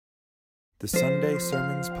The Sunday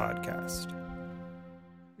Sermons Podcast.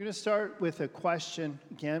 We're going to start with a question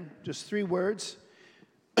again, just 3 words.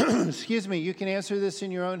 Excuse me, you can answer this in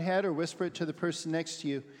your own head or whisper it to the person next to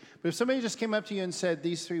you. But if somebody just came up to you and said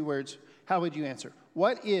these 3 words, how would you answer?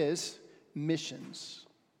 What is missions?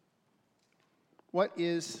 What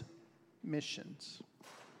is missions?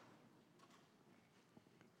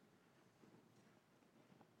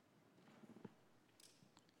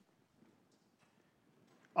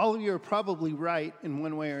 All of you are probably right in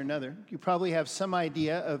one way or another. You probably have some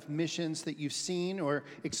idea of missions that you've seen or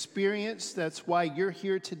experienced. That's why you're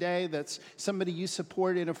here today. That's somebody you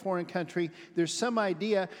support in a foreign country. There's some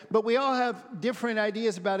idea, but we all have different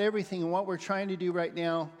ideas about everything. And what we're trying to do right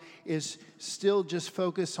now is still just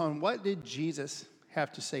focus on what did Jesus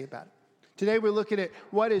have to say about it. Today we're looking at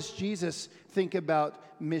what does Jesus think about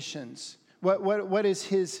missions? What is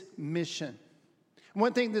his mission?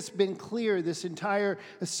 One thing that's been clear this entire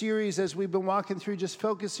series as we've been walking through, just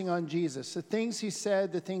focusing on Jesus, the things he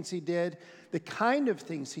said, the things he did, the kind of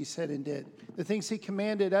things he said and did, the things he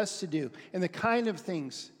commanded us to do, and the kind of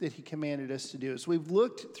things that he commanded us to do. As we've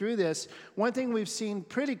looked through this, one thing we've seen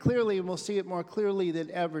pretty clearly, and we'll see it more clearly than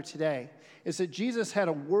ever today, is that Jesus had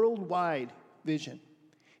a worldwide vision.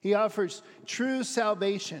 He offers true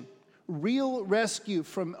salvation, real rescue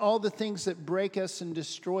from all the things that break us and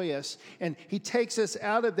destroy us. And he takes us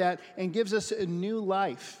out of that and gives us a new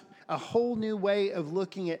life, a whole new way of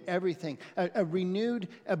looking at everything, a renewed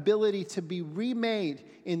ability to be remade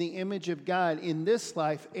in the image of God in this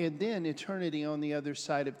life and then eternity on the other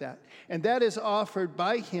side of that. And that is offered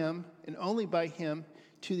by him and only by him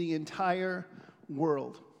to the entire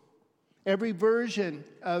world. Every version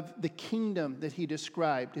of the kingdom that he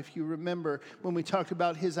described, if you remember when we talked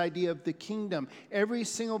about his idea of the kingdom, every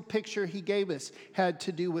single picture he gave us had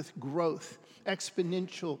to do with growth,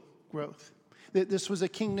 exponential growth. That this was a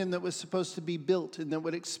kingdom that was supposed to be built and that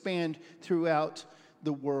would expand throughout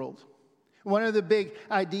the world. One of the big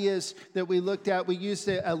ideas that we looked at, we used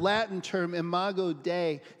a Latin term, imago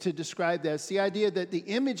Dei, to describe this. The idea that the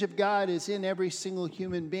image of God is in every single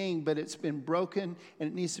human being, but it's been broken and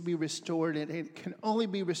it needs to be restored, and it can only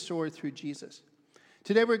be restored through Jesus.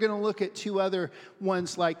 Today we're going to look at 2 other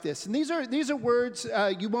ones like this. And these are words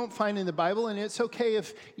you won't find in the Bible, and it's okay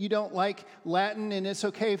if you don't like Latin, and it's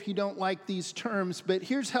okay if you don't like these terms, but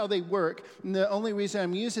here's how they work. And the only reason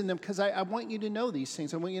I'm using them, because I want you to know these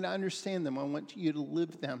things. I want you to understand them. I want you to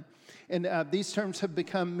live them. And these terms have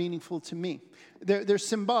become meaningful to me. They're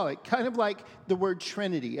symbolic, kind of like the word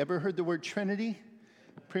Trinity. Ever heard the word Trinity?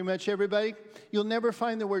 Pretty much everybody? You'll never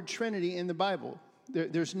find the word Trinity in the Bible.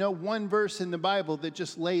 There's no one verse in the Bible that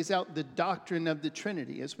just lays out the doctrine of the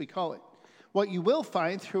Trinity, as we call it. What you will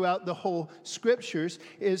find throughout the whole Scriptures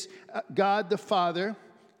is God the Father,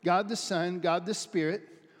 God the Son, God the Spirit,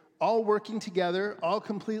 all working together, all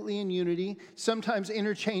completely in unity, sometimes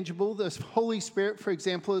interchangeable. The Holy Spirit, for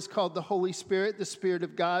example, is called the Holy Spirit, the Spirit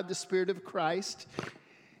of God, the Spirit of Christ.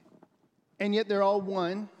 And yet they're all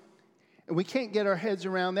one. And we can't get our heads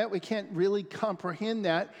around that. We can't really comprehend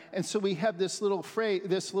that. And so we have this little phrase,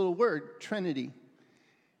 this little word, Trinity.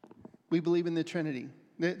 We believe in the Trinity.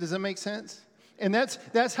 Does that make sense? And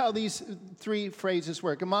that's how these 3 phrases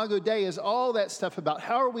work. Imago Dei is all that stuff about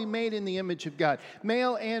how are we made in the image of God,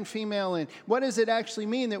 male and female, and what does it actually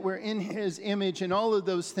mean that we're in his image, and all of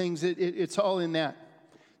those things, it's all in that.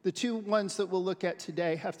 The 2 ones that we'll look at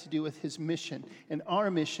today have to do with his mission and our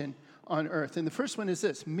mission on earth. And the first one is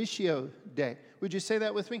this, Missio Dei. Would you say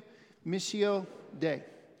that with me? Missio Dei.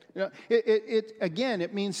 You know,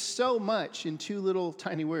 it means so much in 2 little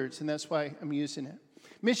tiny words, and that's why I'm using it.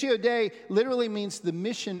 Missio Dei literally means the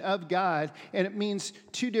mission of God, and it means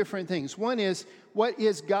 2 different things. One is, what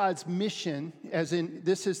is God's mission, as in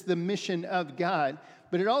this is the mission of God,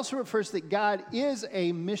 but it also refers that God is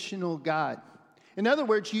a missional God. In other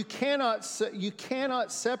words, you cannot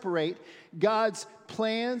separate God's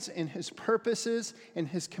plans and his purposes and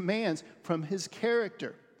his commands from his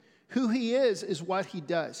character. Who he is what he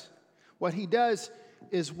does. What he does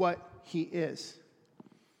is what he is.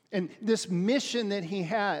 And this mission that he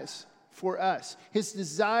has for us, his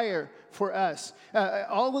desire for us,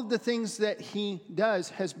 all of the things that he does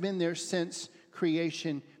has been there since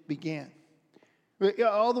creation began.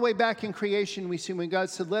 All the way back in creation, we see when God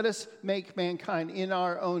said, let us make mankind in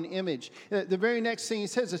our own image. The very next thing he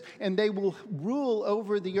says is, and they will rule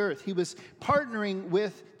over the earth. He was partnering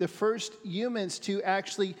with the first humans to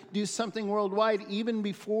actually do something worldwide even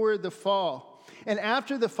before the fall. And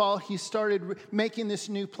after the fall, he started making this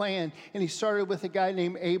new plan, and he started with a guy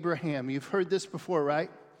named Abraham. You've heard this before,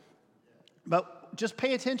 right? But just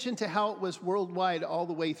pay attention to how it was worldwide all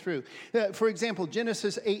the way through. For example,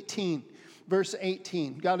 Genesis 18. verse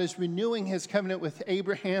 18. God is renewing his covenant with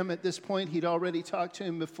Abraham. At this point, he'd already talked to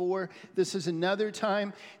him before. This is another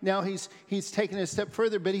time. Now he's taken it a step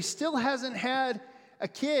further, but he still hasn't had a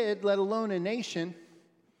kid, let alone a nation.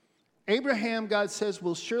 Abraham, God says,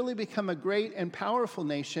 will surely become a great and powerful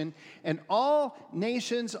nation, and all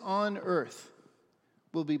nations on earth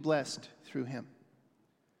will be blessed through him.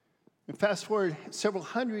 And fast forward several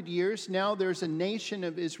hundred years, now there's a nation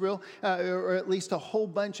of Israel, or at least a whole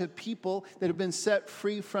bunch of people that have been set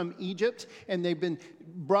free from Egypt, and they've been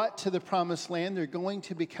brought to the promised land. They're going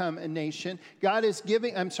to become a nation. God is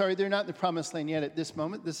giving, they're not in the promised land yet at this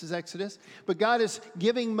moment. This is Exodus. But God is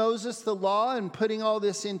giving Moses the law and putting all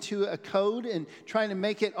this into a code and trying to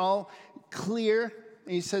make it all clear.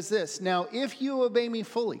 And he says this, "Now, if you obey me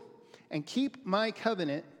fully and keep my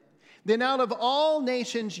covenant, then out of all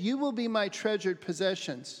nations you will be my treasured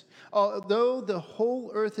possessions. Although the whole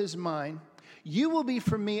earth is mine, you will be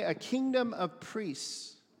for me a kingdom of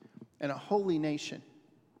priests and a holy nation."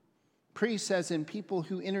 Priests as in people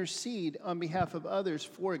who intercede on behalf of others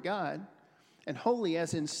for God, and holy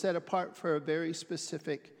as in set apart for a very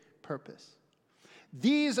specific purpose.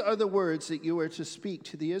 These are the words that you are to speak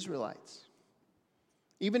to the Israelites.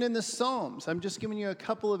 Even in the Psalms, I'm just giving you a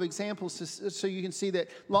couple of examples so you can see that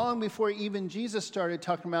long before even Jesus started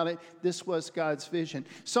talking about it, this was God's vision.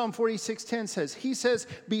 Psalm 46:10 says, he says,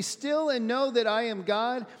 "Be still and know that I am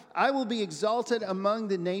God. I will be exalted among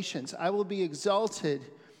the nations. I will be exalted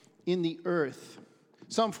in the earth."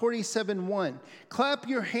 Psalm 47:1, "Clap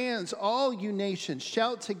your hands, all you nations.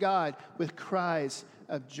 Shout to God with cries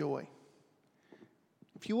of joy."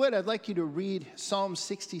 If you would, I'd like you to read Psalm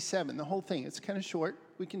 67, the whole thing. It's kind of short.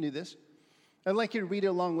 We can do this. I'd like you to read it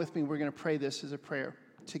along with me. We're going to pray this as a prayer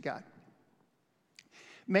to God.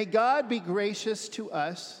 "May God be gracious to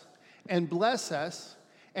us and bless us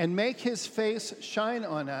and make his face shine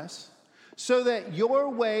on us so that your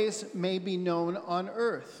ways may be known on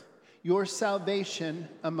earth, your salvation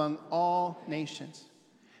among all nations.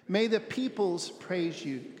 May the peoples praise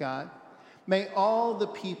you, God. May all the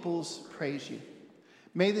peoples praise you.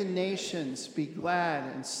 May the nations be glad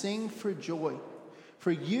and sing for joy.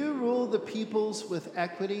 For you rule the peoples with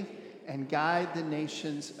equity and guide the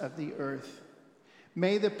nations of the earth.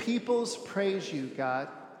 May the peoples praise you, God.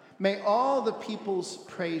 May all the peoples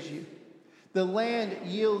praise you. The land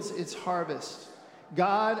yields its harvest.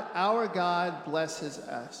 God, our God, blesses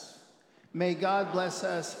us. May God bless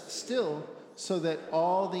us still so that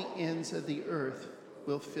all the ends of the earth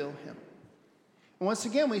will fill him." And once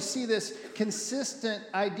again, we see this consistent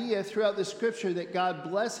idea throughout the scripture that God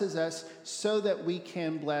blesses us so that we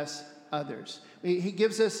can bless others. He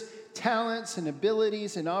gives us talents and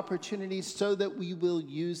abilities and opportunities so that we will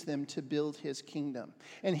use them to build his kingdom.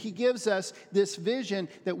 And he gives us this vision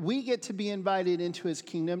that we get to be invited into his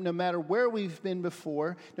kingdom no matter where we've been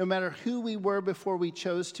before, no matter who we were before we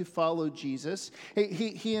chose to follow Jesus.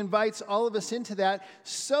 He invites all of us into that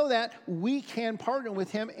so that we can partner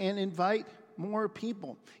with him and invite more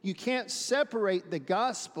people. You can't separate the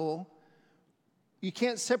gospel. You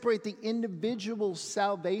can't separate the individual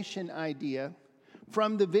salvation idea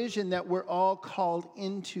from the vision that we're all called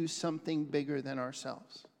into something bigger than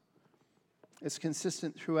ourselves. It's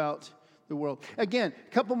consistent throughout the world. Again,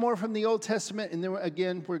 a couple more from the Old Testament, and then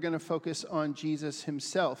again, we're going to focus on Jesus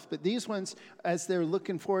himself. But these ones, as they're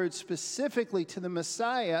looking forward specifically to the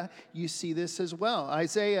Messiah, you see this as well.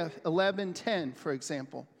 Isaiah 11:10, for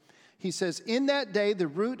example. He says, "In that day, the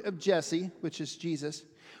root of Jesse," which is Jesus,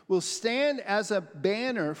 "will stand as a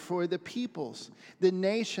banner for the peoples. The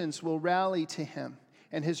nations will rally to him,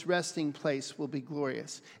 and his resting place will be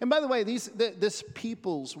glorious." And by the way, this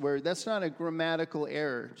peoples word, that's not a grammatical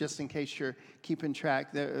error, just in case you're keeping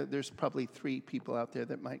track. There's probably 3 people out there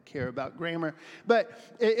that might care about grammar. But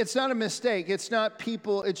it's not a mistake. It's not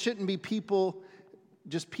people. It shouldn't be people,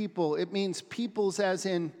 just people. It means peoples as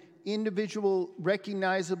in individual,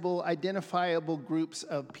 recognizable, identifiable groups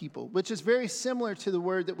of people, which is very similar to the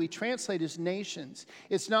word that we translate as nations.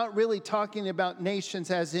 It's not really talking about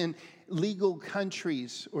nations as in legal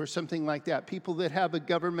countries or something like that, people that have a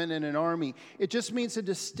government and an army. It just means a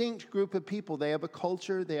distinct group of people. They have a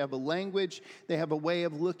culture, they have a language, they have a way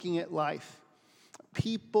of looking at life.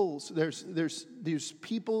 Peoples, there's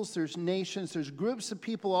peoples, there's nations, there's groups of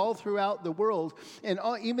people all throughout the world, and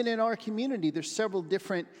even in our community, there's several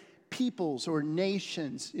different peoples or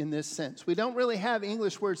nations in this sense. We don't really have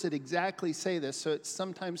English words that exactly say this, so it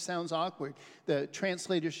sometimes sounds awkward. The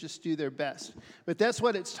translators just do their best. But that's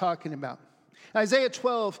what it's talking about. Isaiah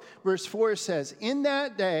 12, verse 4 says, "In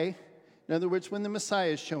that day," in other words, when the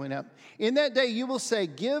Messiah is showing up, "in that day you will say,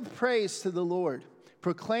 'Give praise to the Lord,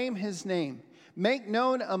 proclaim his name. Make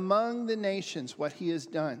known among the nations what he has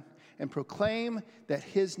done, and proclaim that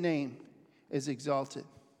his name is exalted.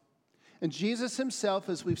 And Jesus himself,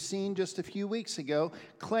 as we've seen just a few weeks ago,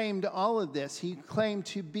 claimed all of this. He claimed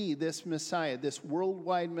to be this Messiah, this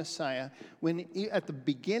worldwide Messiah. When at the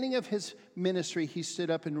beginning of his ministry, he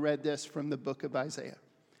stood up and read this from the book of Isaiah.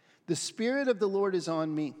 The Spirit of the Lord is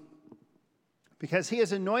on me, because he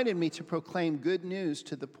has anointed me to proclaim good news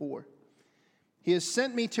to the poor. He has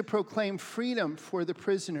sent me to proclaim freedom for the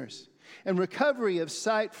prisoners and recovery of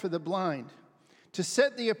sight for the blind, to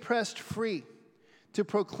set the oppressed free, to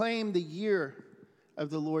proclaim the year of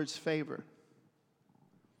the Lord's favor.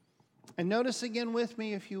 And notice again with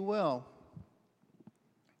me, if you will,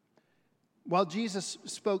 while Jesus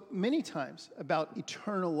spoke many times about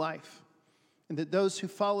eternal life and that those who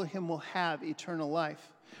follow him will have eternal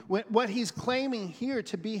life, what he's claiming here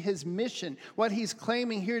to be his mission, what he's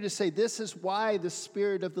claiming here to say, this is why the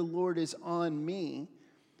Spirit of the Lord is on me,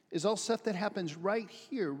 is all stuff that happens right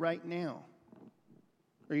here, right now.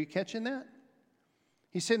 Are you catching that?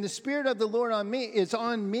 He's saying the Spirit of the Lord is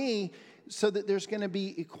on me so that there's going to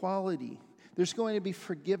be equality. There's going to be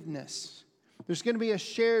forgiveness. There's going to be a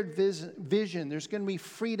shared vision. There's going to be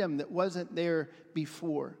freedom that wasn't there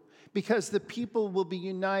before. Because the people will be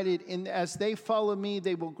united, and as they follow me,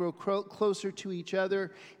 they will grow closer to each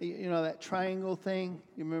other. You know, that triangle thing?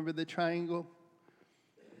 You remember the triangle?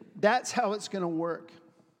 That's how it's going to work.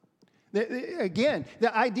 Again,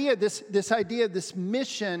 the idea, this idea, this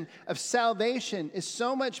mission of salvation is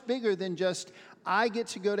so much bigger than just, I get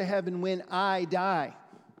to go to heaven when I die.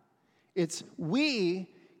 It's we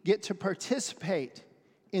get to participate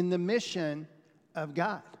in the mission of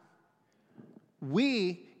God.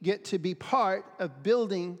 We get to be part of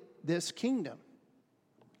building this kingdom.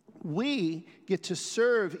 We get to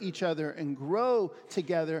serve each other and grow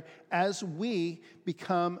together as we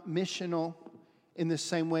become missional in the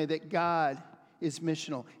same way that God is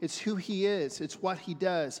missional. It's who he is. It's what he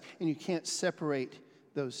does. And you can't separate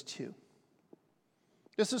those two.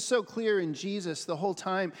 This is so clear in Jesus the whole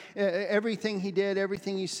time. Everything he did,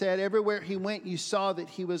 everything he said, everywhere he went, you saw that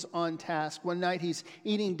he was on task. One night he's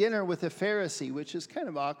eating dinner with a Pharisee, which is kind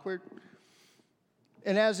of awkward.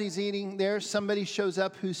 And as he's eating there, somebody shows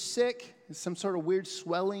up who's sick. It's some sort of weird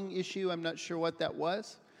swelling issue. I'm not sure what that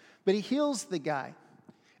was. But he heals the guy.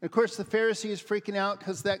 And of course, the Pharisee is freaking out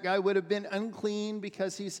because that guy would have been unclean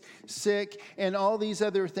because he's sick and all these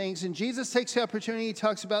other things. And Jesus takes the opportunity. He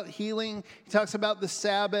talks about healing. He talks about the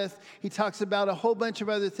Sabbath. He talks about a whole bunch of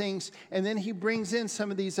other things. And then he brings in some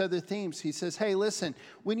of these other themes. He says, hey, listen,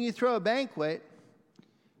 when you throw a banquet,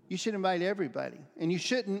 you should invite everybody. And you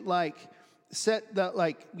shouldn't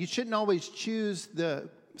you shouldn't always choose the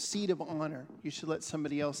seat of honor. You should let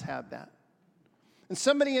somebody else have that. And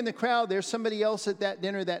somebody in the crowd, there's somebody else at that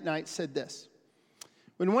dinner that night, said this.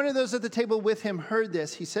 When one of those at the table with him heard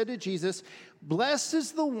this, he said to Jesus, blessed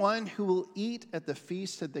is the one who will eat at the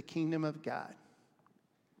feast of the kingdom of God.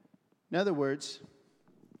 In other words,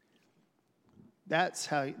 that's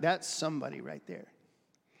somebody right there.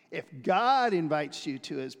 If God invites you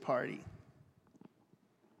to his party,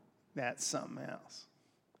 that's something else.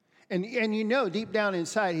 And you know, deep down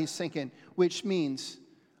inside, he's thinking, which means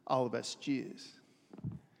all of us Jews.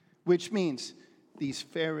 Which means these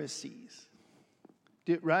Pharisees.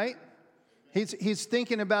 Right? He's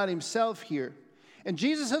thinking about himself here. And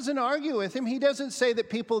Jesus doesn't argue with him. He doesn't say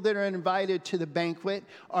that people that are invited to the banquet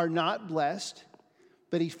are not blessed.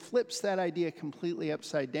 But he flips that idea completely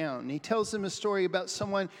upside down. And he tells them a story about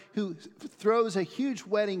someone who throws a huge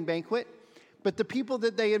wedding banquet. But the people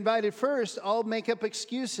that they invited first all make up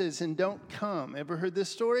excuses and don't come. Ever heard this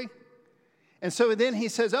story? And so then he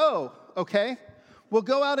says, oh, okay. Well,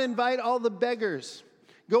 go out and invite all the beggars.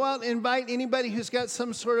 Go out and invite anybody who's got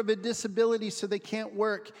some sort of a disability so they can't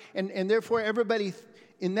work. And therefore, everybody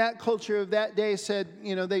in that culture of that day said,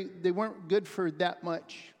 you know, they weren't good for that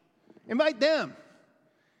much. Invite them.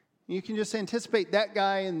 You can just anticipate that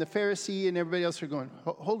guy and the Pharisee and everybody else are going,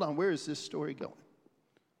 hold on, where is this story going?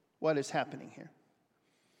 What is happening here?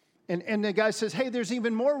 And the guy says, hey, there's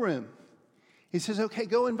even more room. He says, okay,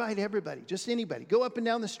 go invite everybody, just anybody. Go up and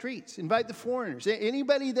down the streets. Invite the foreigners.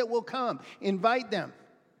 Anybody that will come, invite them.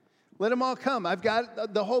 Let them all come. I've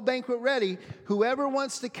got the whole banquet ready. Whoever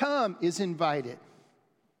wants to come is invited.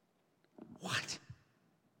 What?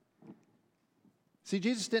 See,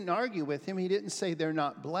 Jesus didn't argue with him. He didn't say they're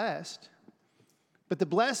not blessed. But the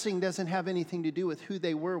blessing doesn't have anything to do with who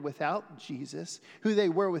they were without Jesus, who they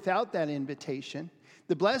were without that invitation.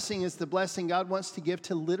 The blessing is the blessing God wants to give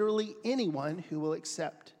to literally anyone who will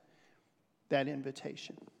accept that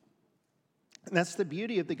invitation. And that's the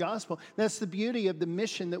beauty of the gospel. That's the beauty of the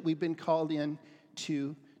mission that we've been called in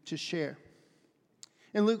to share.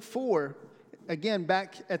 In Luke 4, again,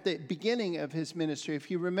 back at the beginning of his ministry,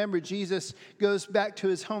 if you remember, Jesus goes back to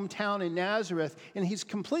his hometown in Nazareth, and he's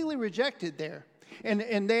completely rejected there.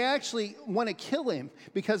 And they actually want to kill him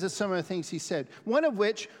because of some of the things he said. One of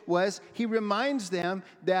which was he reminds them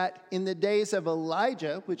that in the days of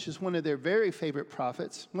Elijah, which is one of their very favorite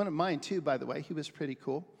prophets, one of mine too, by the way, he was pretty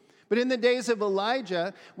cool. But in the days of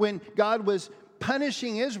Elijah, when God was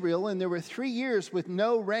punishing Israel and there were 3 years with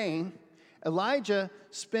no rain, Elijah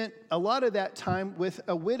spent a lot of that time with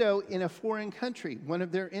a widow in a foreign country, one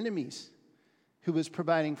of their enemies, who was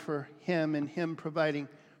providing for him and him providing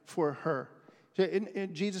for her.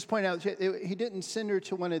 And Jesus pointed out, he didn't send her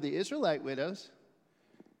to one of the Israelite widows.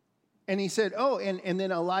 And he said, and then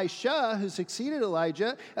Elisha, who succeeded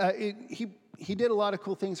Elijah, he did a lot of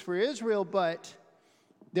cool things for Israel, but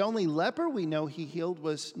the only leper we know he healed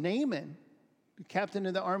was Naaman, the captain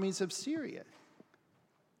of the armies of Syria.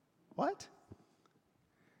 What?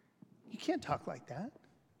 You can't talk like that.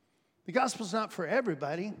 The gospel's not for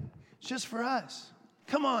everybody. It's just for us.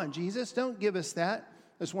 Come on, Jesus, don't give us that.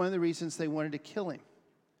 That's one of the reasons they wanted to kill him.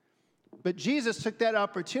 But Jesus took that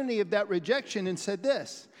opportunity of that rejection and said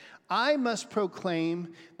this, I must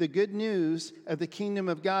proclaim the good news of the kingdom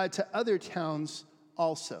of God to other towns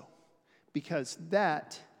also, because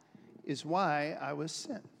that is why I was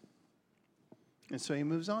sent. And so he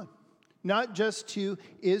moves on. Not just to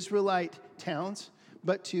Israelite towns,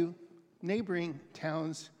 but to neighboring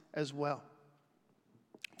towns as well.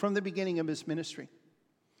 From the beginning of his ministry.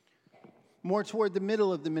 More toward the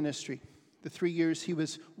middle of the ministry, the 3 years he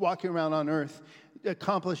was walking around on earth,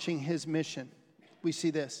 accomplishing his mission. We see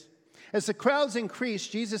this. As the crowds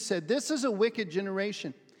increased, Jesus said, this is a wicked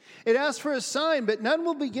generation. It asks for a sign, but none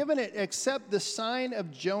will be given it except the sign of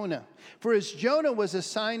Jonah. For as Jonah was a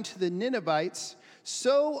sign to the Ninevites,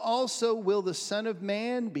 so also will the Son of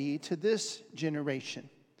Man be to this generation.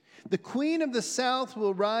 The queen of the south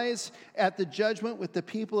will rise at the judgment with the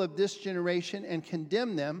people of this generation and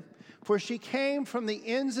condemn them, for she came from the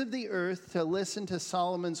ends of the earth to listen to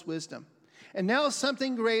Solomon's wisdom. And now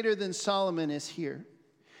something greater than Solomon is here.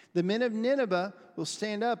 The men of Nineveh will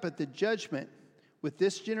stand up at the judgment with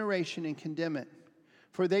this generation and condemn it.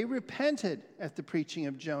 For they repented at the preaching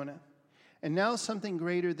of Jonah. And now something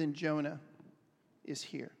greater than Jonah is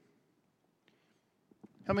here.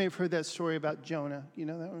 How many have heard that story about Jonah? You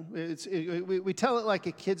know that one? We tell it like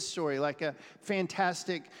a kid's story, like a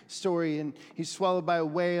fantastic story. And he's swallowed by a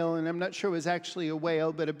whale, and I'm not sure it was actually a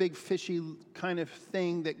whale, but a big fishy kind of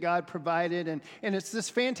thing that God provided. And it's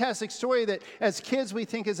this fantastic story that as kids we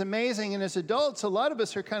think is amazing, and as adults, a lot of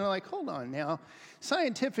us are kind of like, hold on now.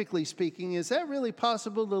 Scientifically speaking, is that really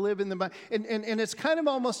possible to live in the Bible? And it's kind of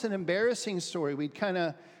almost an embarrassing story. We'd kind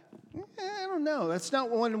of, I don't know. That's not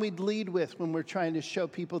one we'd lead with when we're trying to show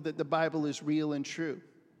people that the Bible is real and true.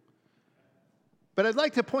 But I'd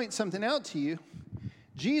like to point something out to you.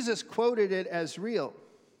 Jesus quoted it as real.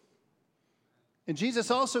 And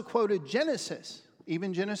Jesus also quoted Genesis,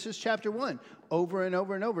 even Genesis chapter 1, over and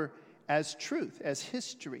over and over as truth, as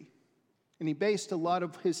history. And he based a lot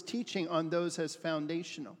of his teaching on those as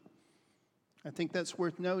foundational. I think that's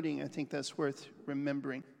worth noting. I think that's worth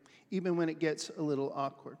remembering, even when it gets a little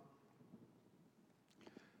awkward.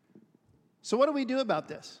 So what do we do about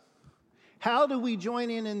this? How do we join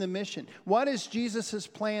in the mission? What is Jesus'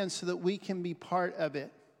 plan so that we can be part of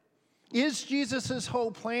it? Is Jesus' whole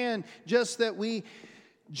plan just that we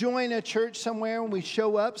join a church somewhere and we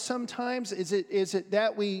show up sometimes? Is it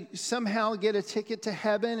that we somehow get a ticket to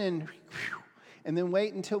heaven and then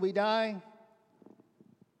wait until we die?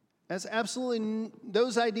 That's absolutely,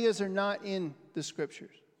 those ideas are not in the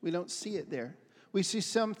scriptures. We don't see it there. We see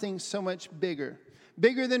something so much bigger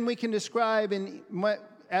than we can describe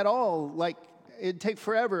at all. Like, it'd take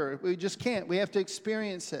forever. We just can't. We have to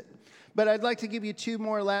experience it. But I'd like to give you 2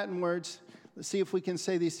 more Latin words. Let's see if we can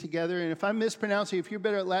say these together. And if I'm mispronouncing, if you're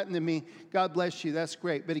better at Latin than me, God bless you. That's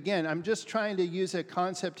great. But again, I'm just trying to use a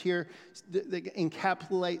concept here that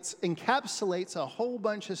encapsulates a whole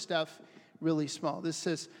bunch of stuff really small. This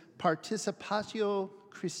says participatio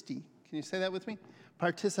Christi. Can you say that with me?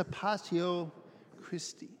 Participatio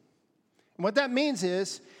Christi. And what that means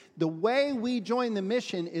is the way we join the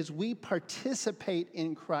mission is we participate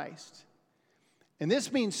in Christ. And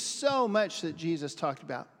this means so much that Jesus talked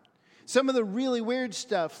about. Some of the really weird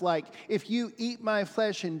stuff, like if you eat my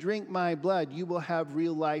flesh and drink my blood, you will have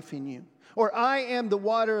real life in you. Or I am the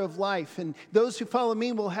water of life, and those who follow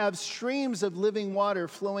me will have streams of living water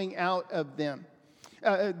flowing out of them.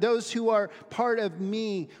 Those who are part of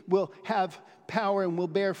me will have power and will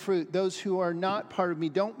bear fruit. Those who are not part of me,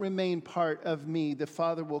 don't remain part of me, the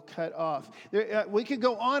Father will cut off. We could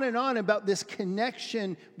go on and on about this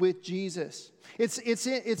connection with Jesus. It's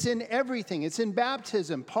in everything. It's in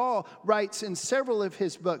baptism. Paul writes in several of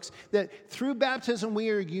his books that through baptism we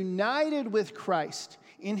are united with Christ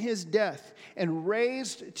in his death and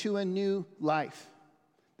raised to a new life.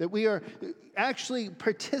 That we are actually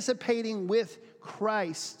participating with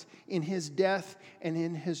Christ in his death and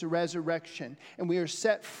in his resurrection. And we are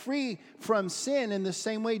set free from sin in the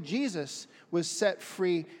same way Jesus was set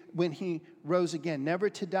free when he rose again. Never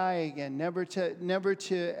to die again. Never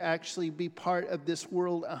to actually be part of this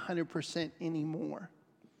world 100% anymore.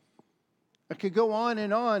 I could go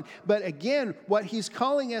on, but again, what he's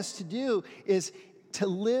calling us to do is to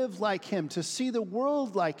live like him, to see the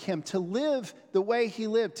world like him, to live the way he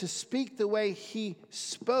lived, to speak the way he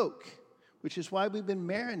spoke, which is why we've been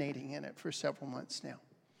marinating in it for several months now.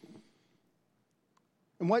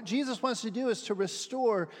 And what Jesus wants to do is to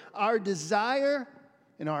restore our desire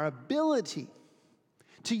and our ability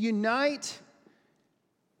to unite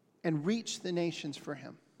and reach the nations for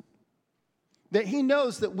him. That he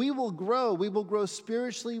knows that we will grow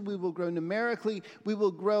spiritually, we will grow numerically, we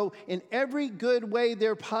will grow in every good way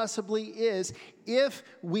there possibly is if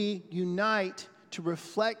we unite to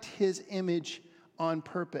reflect his image on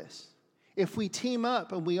purpose. If we team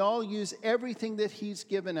up and we all use everything that he's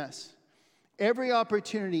given us, every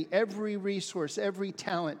opportunity, every resource, every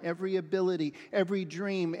talent, every ability, every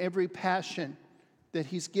dream, every passion that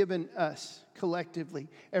he's given us collectively,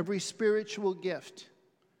 every spiritual gift,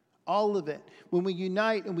 all of it. When we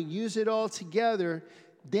unite and we use it all together,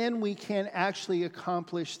 then we can actually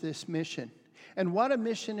accomplish this mission. And what a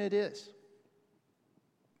mission it is.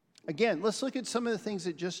 Again, let's look at some of the things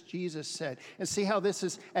that just Jesus said and see how this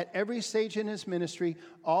is at every stage in his ministry,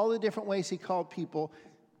 all the different ways he called people,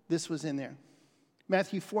 this was in there.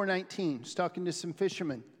 Matthew 4:19, he's talking to some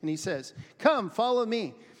fishermen, and he says, "Come, follow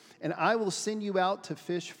me, and I will send you out to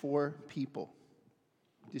fish for people."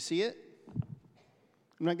 Do you see it?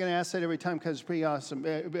 I'm not going to ask that every time because it's pretty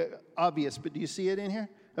obvious, but do you see it in here?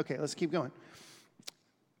 Okay, let's keep going.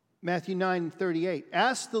 Matthew 9:38,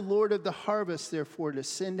 "Ask the Lord of the harvest, therefore, to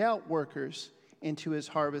send out workers into his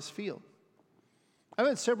harvest field." I've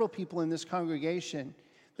had several people in this congregation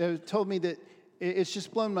that have told me that it's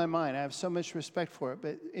just blown my mind. I have so much respect for it.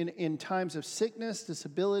 But in times of sickness,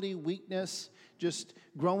 disability, weakness, just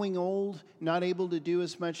growing old, not able to do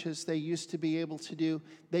as much as they used to be able to do,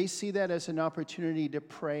 they see that as an opportunity to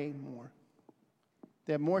pray more.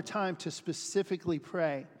 They have more time to specifically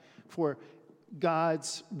pray for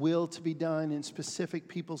God's will to be done in specific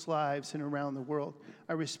people's lives and around the world.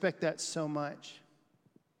 I respect that so much.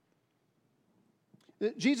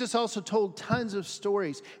 Jesus also told tons of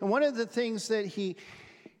stories. And one of the things that he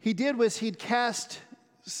did was he'd cast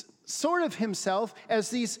sort of himself as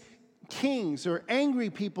these kings or angry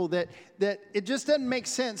people that it just doesn't make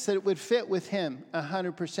sense that it would fit with him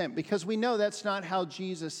 100%, because we know that's not how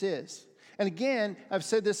Jesus is. And again, I've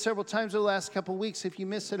said this several times over the last couple of weeks. If you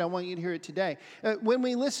missed it, I want you to hear it today. When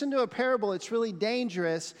we listen to a parable, it's really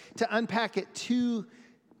dangerous to unpack it too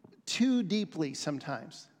deeply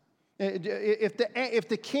sometimes. If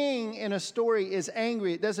the king in a story is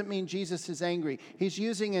angry, it doesn't mean Jesus is angry. He's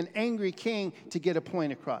using an angry king to get a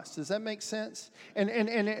point across. Does that make sense? And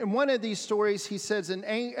in one of these stories, he says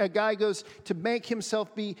a guy goes to make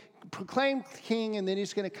himself be proclaimed king, and then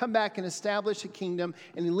he's going to come back and establish a kingdom,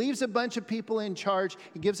 and he leaves a bunch of people in charge.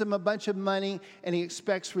 He gives them a bunch of money, and he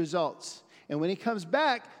expects results. And when he comes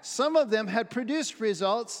back, some of them had produced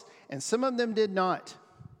results, and some of them did not.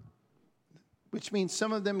 Which means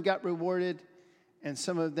some of them got rewarded and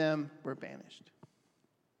some of them were banished.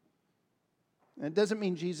 And it doesn't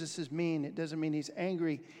mean Jesus is mean. It doesn't mean he's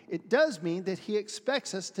angry. It does mean that he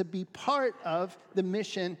expects us to be part of the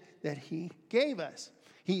mission that he gave us.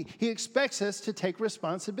 He expects us to take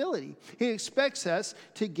responsibility. He expects us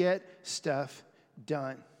to get stuff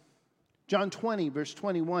done. John 20, verse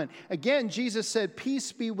 21. Again, Jesus said,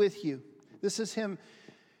 "Peace be with you." This is him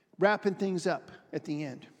wrapping things up at the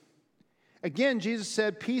end. Again, Jesus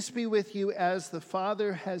said, "Peace be with you. As the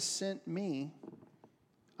Father has sent me,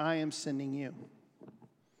 I am sending you."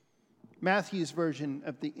 Matthew's version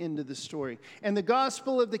of the end of the story. And the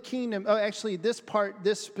gospel of the kingdom,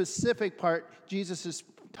 this specific part, Jesus is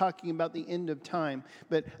talking about the end of time.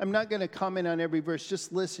 But I'm not going to comment on every verse.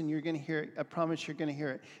 Just listen. You're going to hear it. I promise you're going to hear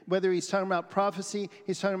it. Whether he's talking about prophecy,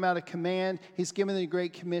 he's talking about a command, he's given the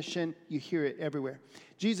Great Commission, you hear it everywhere.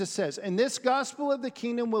 Jesus says, "And this gospel of the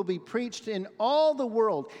kingdom will be preached in all the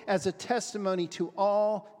world as a testimony to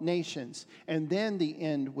all nations, and then the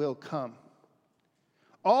end will come.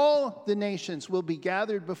 All the nations will be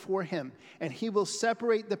gathered before him, and he will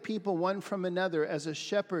separate the people one from another as a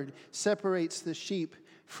shepherd separates the sheep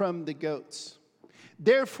from the goats.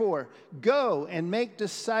 Therefore, go and make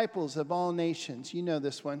disciples of all nations." You know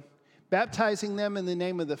this one. "Baptizing them in the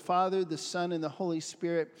name of the Father, the Son, and the Holy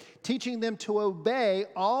Spirit, teaching them to obey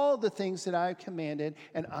all the things that I have commanded,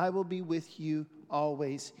 and I will be with you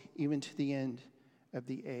always, even to the end of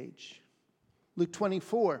the age." Luke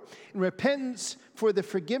 24, "And repentance for the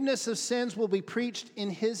forgiveness of sins will be preached in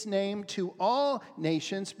his name to all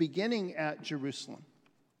nations, beginning at Jerusalem."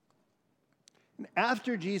 And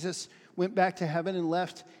after Jesus went back to heaven and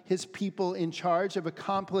left his people in charge of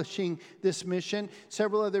accomplishing this mission,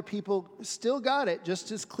 several other people still got it just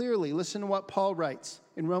as clearly. Listen to what Paul writes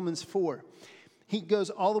in Romans 4. He goes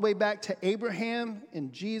all the way back to Abraham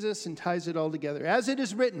and Jesus and ties it all together. "As it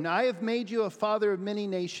is written, I have made you a father of many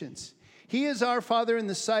nations. He is our Father in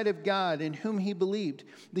the sight of God, in whom he believed,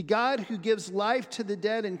 the God who gives life to the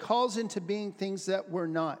dead and calls into being things that were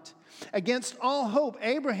not. Against all hope,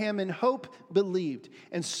 Abraham in hope believed,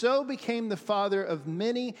 and so became the father of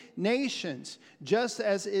many nations, just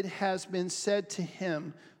as it has been said to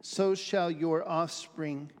him, so shall your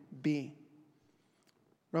offspring be."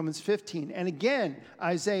 Romans 15, "And again,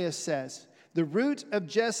 Isaiah says, the root of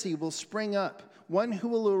Jesse will spring up, one who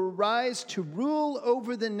will arise to rule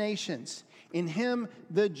over the nations. In him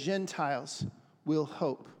the Gentiles will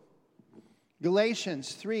hope."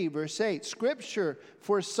 Galatians 3, verse 8, "Scripture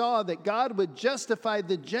foresaw that God would justify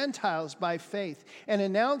the Gentiles by faith and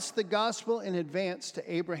announce the gospel in advance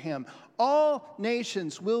to Abraham. All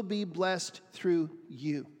nations will be blessed through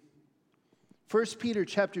you." 1 Peter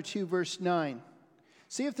chapter 2, verse 9.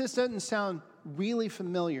 See if this doesn't sound really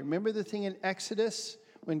familiar. Remember the thing in Exodus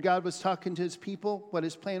when God was talking to his people, what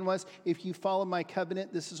his plan was? If you follow my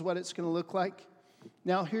covenant, this is what it's going to look like.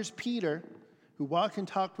 Now here's Peter, who walked and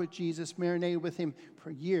talked with Jesus, marinated with him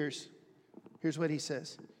for years. Here's what he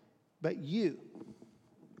says. "But you,"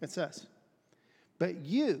 that's us, "but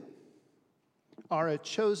you are a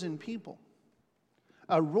chosen people,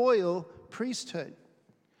 a royal priesthood,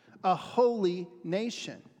 a holy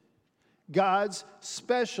nation, God's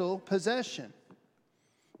special possession,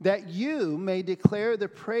 that you may declare the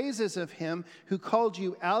praises of him who called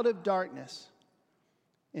you out of darkness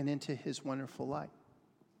and into his wonderful light."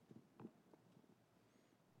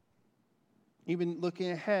 Even looking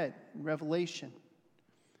ahead in Revelation,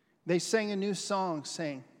 they sang a new song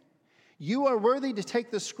saying, "You are worthy to take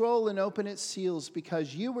the scroll and open its seals,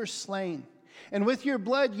 because you were slain. And with your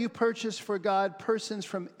blood you purchased for God persons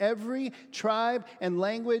from every tribe and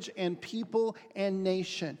language and people and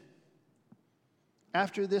nation.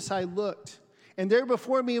 After this I looked, and there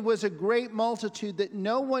before me was a great multitude that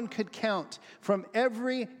no one could count, from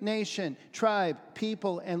every nation, tribe,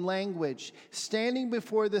 people, and language, standing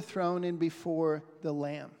before the throne and before the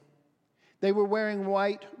Lamb. They were wearing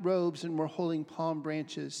white robes and were holding palm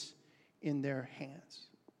branches in their hands."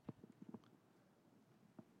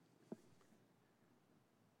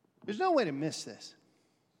 There's no way to miss this.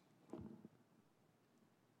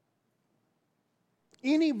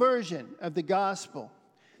 Any version of the gospel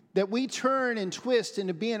that we turn and twist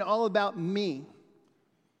into being all about me,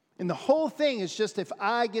 and the whole thing is just if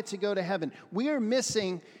I get to go to heaven, we are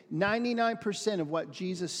missing 99% of what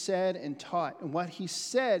Jesus said and taught and what he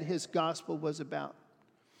said his gospel was about.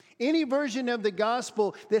 Any version of the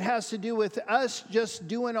gospel that has to do with us just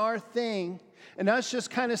doing our thing and us just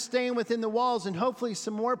kind of staying within the walls and hopefully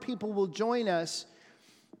some more people will join us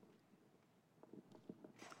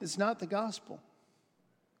is not the gospel.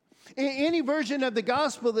 Any version of the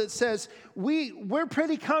gospel that says we're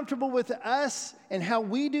pretty comfortable with us and how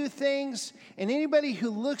we do things, and anybody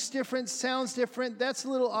who looks different, sounds different, that's a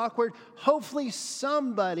little awkward. Hopefully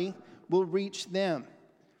somebody will reach them.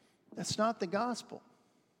 That's not the gospel.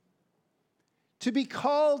 To be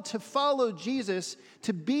called to follow Jesus,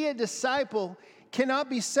 to be a disciple, cannot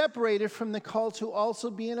be separated from the call to also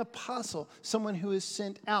be an apostle, someone who is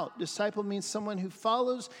sent out. Disciple means someone who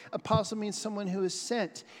follows. Apostle means someone who is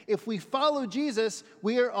sent. If we follow Jesus,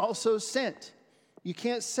 we are also sent. You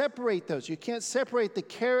can't separate those. You can't separate the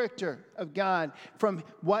character of God from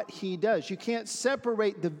what he does. You can't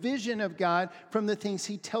separate the vision of God from the things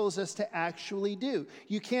he tells us to actually do.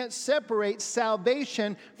 You can't separate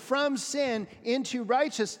salvation from sin into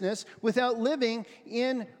righteousness without living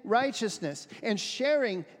in righteousness and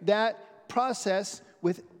sharing that process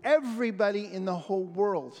with everybody in the whole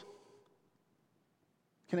world.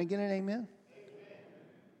 Can I get an amen?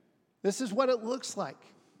 This is what it looks like.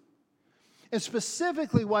 And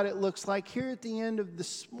specifically what it looks like here at the end of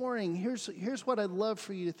this morning, here's what I'd love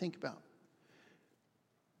for you to think about.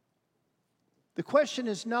 The question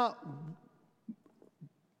is not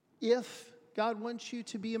if God wants you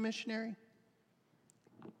to be a missionary,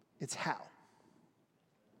 it's how.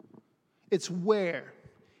 It's where.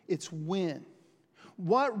 It's when.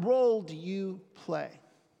 What role do you play?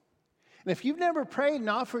 And if you've never prayed and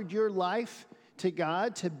offered your life to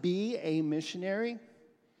God to be a missionary,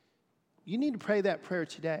 you need to pray that prayer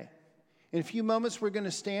today. In a few moments, we're going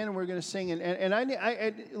to stand and we're going to sing.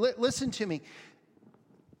 Listen to me.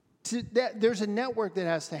 There's a network that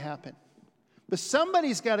has to happen. But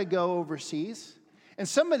somebody's got to go overseas, and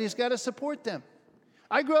somebody's got to support them.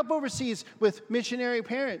 I grew up overseas with missionary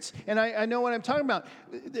parents, and I know what I'm talking about.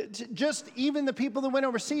 Just even the people that went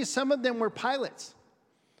overseas, some of them were pilots.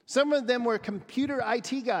 Some of them were computer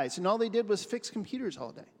IT guys, and all they did was fix computers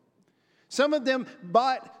all day. Some of them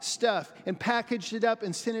bought stuff and packaged it up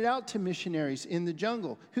and sent it out to missionaries in the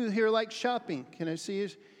jungle. Who here likes shopping? Can I see you?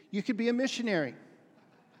 You could be a missionary.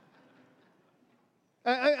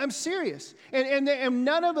 I'm serious. And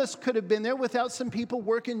none of us could have been there without some people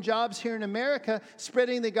working jobs here in America,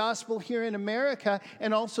 spreading the gospel here in America,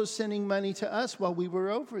 and also sending money to us while we were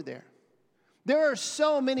over there. There are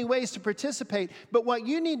so many ways to participate, but what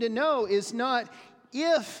you need to know is not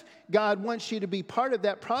if God wants you to be part of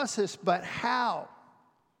that process, but how.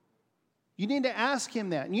 You need to ask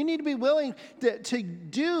him that. And you need to be willing to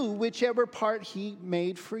do whichever part he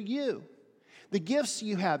made for you. The gifts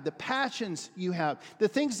you have, the passions you have, the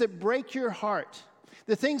things that break your heart,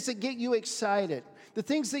 the things that get you excited, the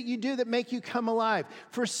things that you do that make you come alive.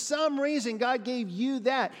 For some reason, God gave you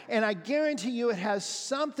that. And I guarantee you it has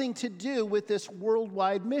something to do with this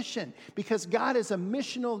worldwide mission, because God is a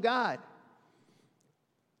missional God.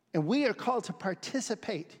 And we are called to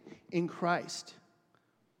participate in Christ.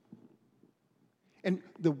 And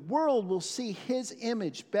the world will see his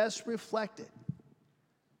image best reflected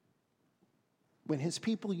when his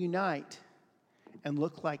people unite and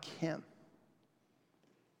look like him.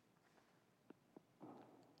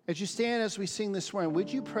 As you stand as we sing this morning,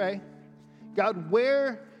 would you pray, God,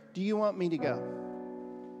 where do you want me to go?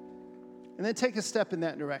 And then take a step in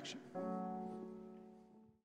that direction.